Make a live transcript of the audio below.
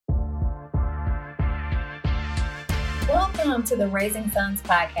Welcome to the Raising Sons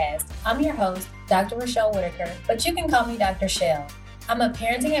podcast. I'm your host, Dr. Rochelle Whitaker, but you can call me Dr. Shell. I'm a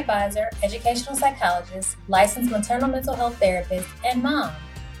parenting advisor, educational psychologist, licensed maternal mental health therapist, and mom.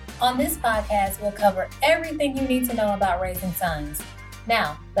 On this podcast, we'll cover everything you need to know about raising sons.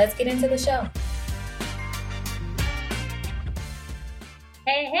 Now, let's get into the show.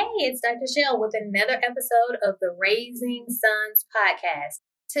 Hey, it's Dr. Shell with another episode of the Raising Sons podcast.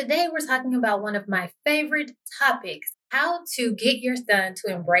 Today, we're talking about one of my favorite topics, how to get your son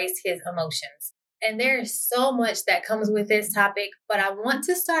to embrace his emotions. And there's so much that comes with this topic, but I want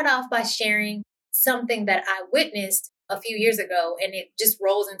to start off by sharing something that I witnessed a few years ago, and it just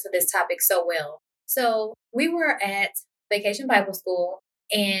rolls into this topic so well. So we were at Vacation Bible School,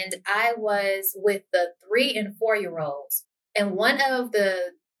 and I was with the 3 and 4-year-olds. And one of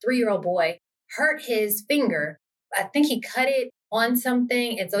the 3-year-old boy hurt his finger. I think he cut it on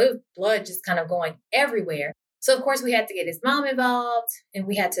something. And so it was blood just kind of going everywhere. So of course we had to get his mom involved, and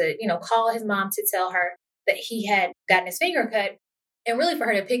we had to, call his mom to tell her that he had gotten his finger cut, and really for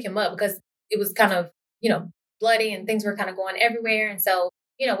her to pick him up because it was kind of, bloody and things were kind of going everywhere. And so,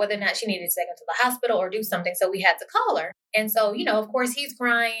 whether or not she needed to take him to the hospital or do something. So we had to call her. And so, of course he's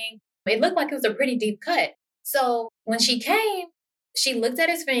crying. It looked like it was a pretty deep cut. So when she came, she looked at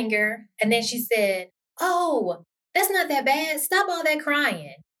his finger and then she said, "Oh, that's not that bad. Stop all that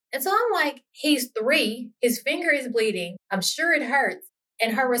crying." And so I'm like, he's 3, his finger is bleeding. I'm sure it hurts.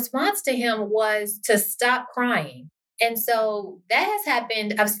 And her response to him was to stop crying. And so that has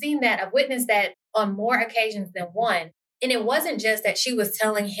happened. I've seen that. I've witnessed that on more occasions than one. And it wasn't just that she was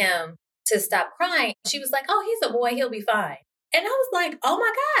telling him to stop crying. She was like, "Oh, he's a boy. He'll be fine." And I was like, oh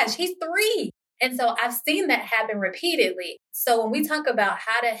my gosh, he's 3. And so I've seen that happen repeatedly. So when we talk about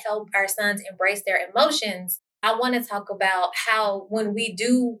how to help our sons embrace their emotions, I want to talk about how when we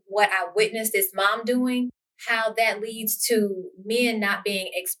do what I witnessed this mom doing, how that leads to men not being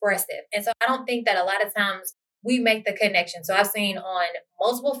expressive. And so I don't think that a lot of times we make the connection. So I've seen on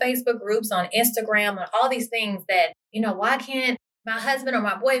multiple Facebook groups, on Instagram, on all these things that, why can't my husband or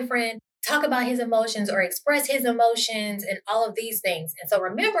my boyfriend talk about his emotions or express his emotions and all of these things. And so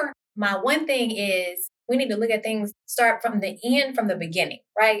remember, my one thing is we need to look at things, start from the end, from the beginning,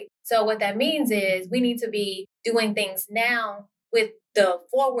 right? So what that means is we need to be doing things now with the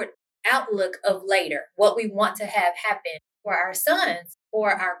forward outlook of later, what we want to have happen for our sons,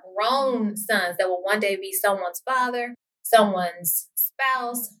 for our grown sons that will one day be someone's father, someone's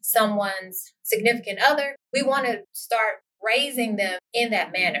spouse, someone's significant other. We want to start raising them in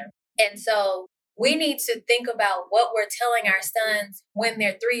that manner. And so we need to think about what we're telling our sons when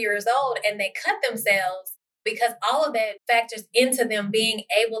they're 3 years old and they cut themselves, because all of that factors into them being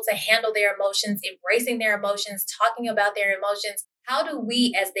able to handle their emotions, embracing their emotions, talking about their emotions. How do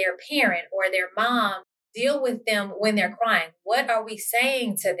we as their parent or their mom deal with them when they're crying? What are we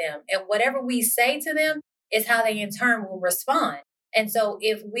saying to them? And whatever we say to them is how they in turn will respond. And so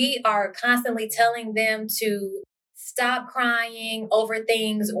if we are constantly telling them to stop crying over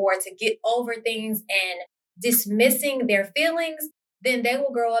things or to get over things and dismissing their feelings, then they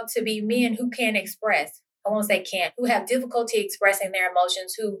will grow up to be men who can't express. I won't say can't, who have difficulty expressing their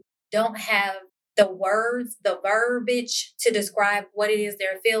emotions, who don't have the words, the verbiage to describe what it is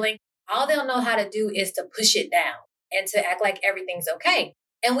they're feeling. All they'll know how to do is to push it down and to act like everything's okay.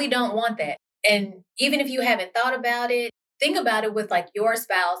 And we don't want that. And even if you haven't thought about it, think about it with like your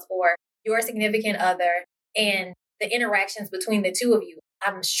spouse or your significant other and the interactions between the two of you.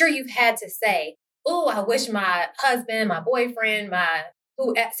 I'm sure you've had to say, "Oh, I wish my husband, my boyfriend, my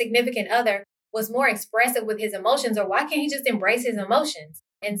significant other was more expressive with his emotions," or "Why can't he just embrace his emotions?"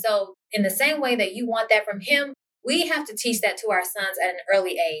 And so in the same way that you want that from him, we have to teach that to our sons at an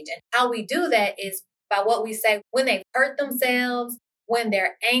early age. And how we do that is by what we say when they've hurt themselves, when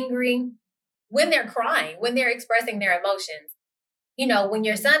they're angry, when they're crying, when they're expressing their emotions. When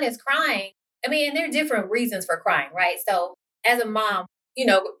your son is crying, and there are different reasons for crying, right? So as a mom,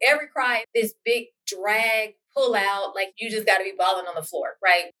 every cry, this big drag, pull out, like you just got to be bawling on the floor,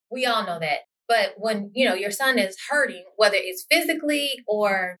 right? We all know that. But when, your son is hurting, whether it's physically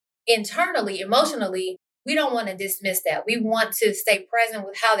or internally, emotionally, we don't want to dismiss that. We want to stay present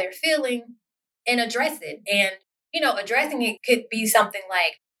with how they're feeling and address it. And, addressing it could be something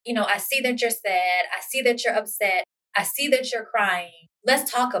like, "I see that you're sad. I see that you're upset. I see that you're crying. Let's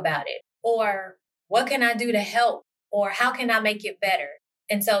talk about it." Or, "What can I do to help?" Or, "How can I make it better?"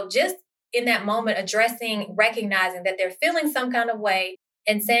 And so just in that moment, addressing, recognizing that they're feeling some kind of way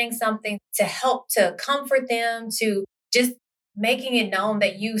and saying something to help, to comfort them, to just making it known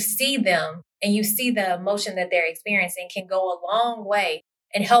that you see them and you see the emotion that they're experiencing can go a long way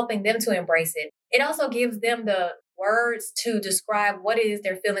in helping them to embrace it. It also gives them the words to describe what it is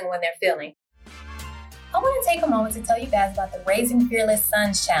they're feeling when they're feeling. I want to take a moment to tell you guys about the Raising Fearless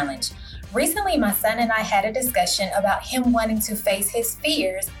Sons Challenge. Recently, my son and I had a discussion about him wanting to face his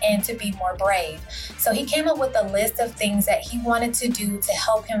fears and to be more brave. So he came up with a list of things that he wanted to do to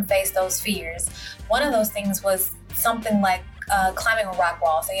help him face those fears. One of those things was something like climbing a rock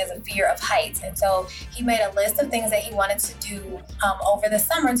wall. So he has a fear of heights. And so he made a list of things that he wanted to do over the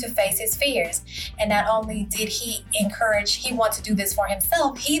summer to face his fears. And not only did he want to do this for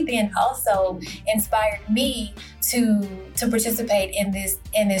himself, he then also inspired me to participate in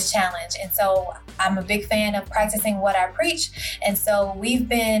this challenge. And so I'm a big fan of practicing what I preach. And so we've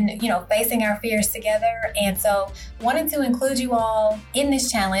been, facing our fears together. And so wanted to include you all in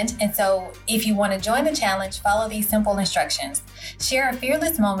this challenge. And so if you want to join the challenge, follow these simple instructions. Share a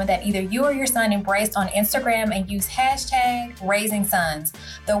fearless moment that either you or your son embraced on Instagram and use hashtag Raising Sons.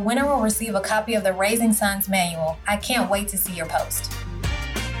 The winner will receive a copy of the Raising Sons manual. I can't wait to see your post.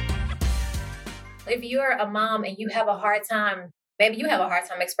 If you're a mom and you have a hard time, maybe you have a hard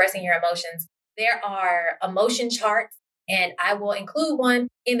time expressing your emotions, there are emotion charts, and I will include one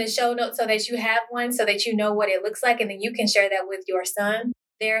in the show notes so that you have one, so that you know what it looks like, and then you can share that with your son.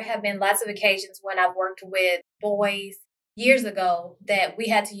 There have been lots of occasions when I've worked with boys years ago that we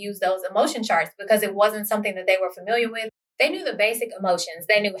had to use those emotion charts because it wasn't something that they were familiar with. They knew the basic emotions.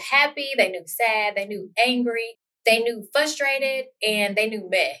 They knew happy, they knew sad, they knew angry, they knew frustrated, and they knew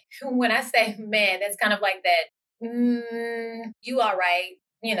meh. When I say meh, that's kind of like that, you all right,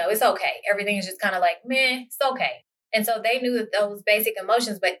 it's okay. Everything is just kind of like meh, it's okay. And so they knew that those basic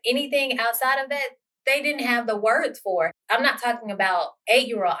emotions, but anything outside of that, they didn't have the words for. I'm not talking about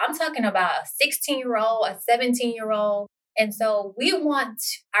 8-year-old. I'm talking about a 16-year-old, a 17-year-old. And so we want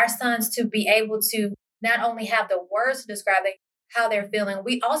our sons to be able to not only have the words to describe how they're feeling,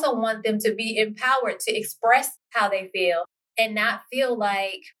 we also want them to be empowered to express how they feel and not feel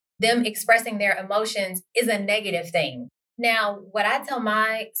like them expressing their emotions is a negative thing. Now, what I tell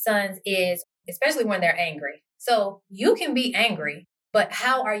my sons is, especially when they're angry, so you can be angry, but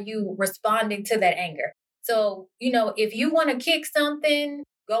how are you responding to that anger? So, if you want to kick something,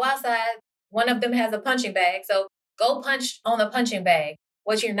 go outside. One of them has a punching bag. So go punch on the punching bag.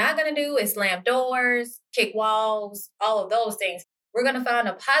 What you're not going to do is slam doors, kick walls, all of those things. We're going to find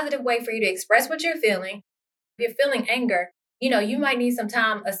a positive way for you to express what you're feeling. If you're feeling anger, you might need some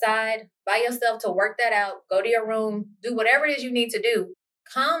time aside by yourself to work that out. Go to your room, do whatever it is you need to do.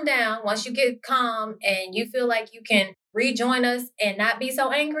 Calm down. Once you get calm and you feel like you can rejoin us and not be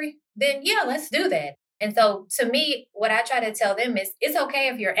so angry, then yeah, let's do that. And so to me, what I try to tell them is it's okay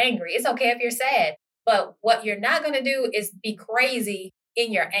if you're angry. It's okay if you're sad. But what you're not going to do is be crazy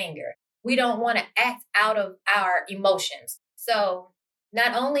in your anger. We don't want to act out of our emotions. So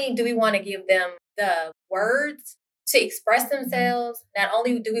not only do we want to give them the words to express themselves, not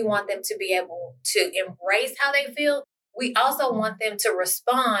only do we want them to be able to embrace how they feel, we also want them to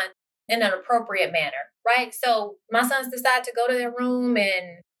respond in an appropriate manner, right? So my sons decide to go to their room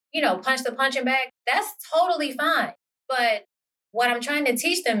and, punch the punching bag. That's totally fine. But what I'm trying to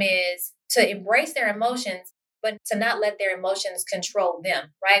teach them is to embrace their emotions, but to not let their emotions control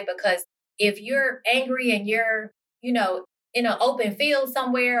them, right? Because if you're angry and you're, in an open field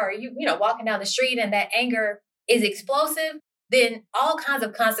somewhere, or walking down the street and that anger is explosive, then all kinds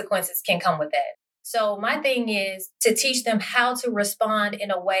of consequences can come with that. So my thing is to teach them how to respond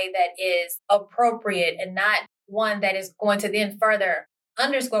in a way that is appropriate and not one that is going to then further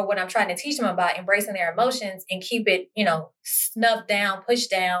underscore what I'm trying to teach them about embracing their emotions and keep it, snuffed down,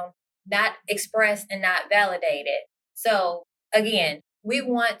 pushed down, not expressed and not validated. So again, we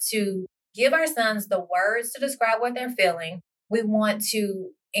want to give our sons the words to describe what they're feeling. We want to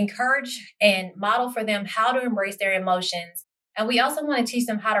encourage and model for them how to embrace their emotions. And we also want to teach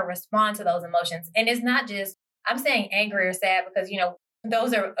them how to respond to those emotions. And it's not just, I'm saying angry or sad because,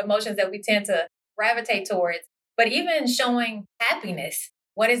 those are emotions that we tend to gravitate towards. But even showing happiness,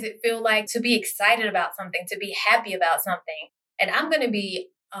 what does it feel like to be excited about something, to be happy about something? And I'm going to be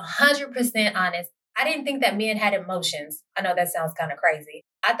 100% honest. I didn't think that men had emotions. I know that sounds kind of crazy.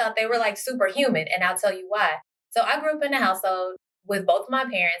 I thought they were like superhuman, and I'll tell you why. So I grew up in a household with both of my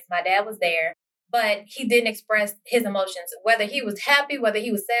parents. My dad was there, but he didn't express his emotions. Whether he was happy, whether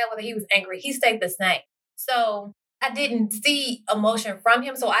he was sad, whether he was angry, he stayed the same. So I didn't see emotion from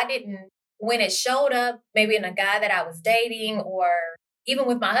him. So I didn't, when it showed up, maybe in a guy that I was dating or even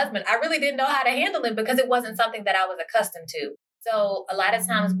with my husband, I really didn't know how to handle it because it wasn't something that I was accustomed to. So a lot of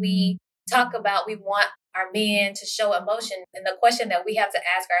times we talk about we want our men to show emotion. And the question that we have to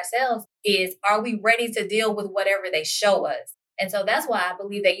ask ourselves is, are we ready to deal with whatever they show us? And so that's why I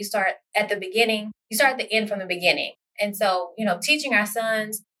believe that you start at the beginning, you start the end from the beginning. And so, teaching our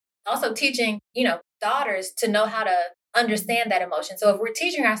sons, also teaching, daughters to know how to understand that emotion. So if we're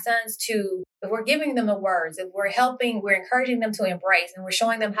teaching our sons if we're giving them the words, if we're encouraging them to embrace and we're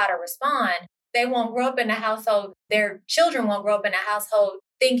showing them how to respond, they won't grow up in a household, their children won't grow up in a household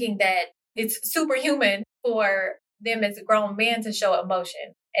thinking that it's superhuman for them as grown men to show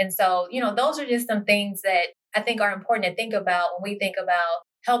emotion. And so, those are just some things that I think are important to think about when we think about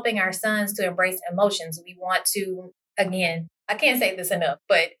helping our sons to embrace emotions. We want to, again, I can't say this enough,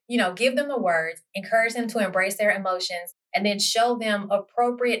 but, give them the words, encourage them to embrace their emotions, and then show them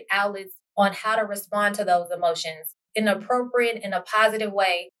appropriate outlets on how to respond to those emotions in an appropriate and a positive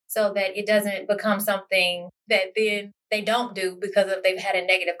way so that it doesn't become something that then they don't do because of they've had a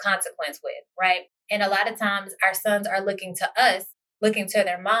negative consequence with, right? And a lot of times our sons are looking to us, looking to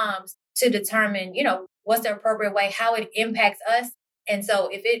their moms to determine, what's the appropriate way, how it impacts us. And so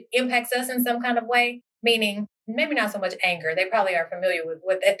if it impacts us in some kind of way, meaning maybe not so much anger, they probably are familiar with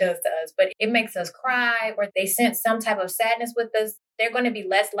what that does to us, but it makes us cry or they sense some type of sadness with us, they're going to be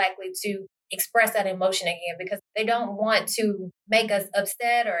less likely to express that emotion again because they don't want to make us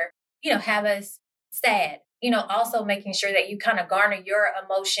upset or, have us sad. Also making sure that you kind of garner your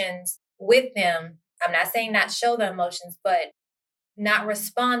emotions with them. I'm not saying not show the emotions, but not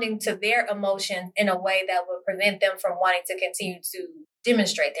responding to their emotions in a way that would prevent them from wanting to continue to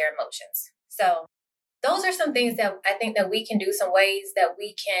demonstrate their emotions. So those are some things that I think that we can do, some ways that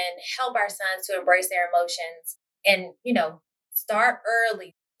we can help our sons to embrace their emotions and, start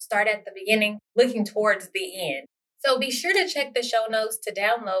early, start at the beginning, looking towards the end. So be sure to check the show notes to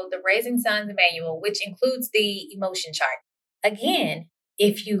download the Raising Sons Manual, which includes the emotion chart. Again,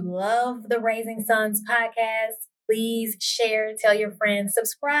 if you love the Raising Sons podcast, please share, tell your friends,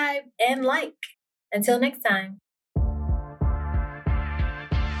 subscribe, and like. Until next time.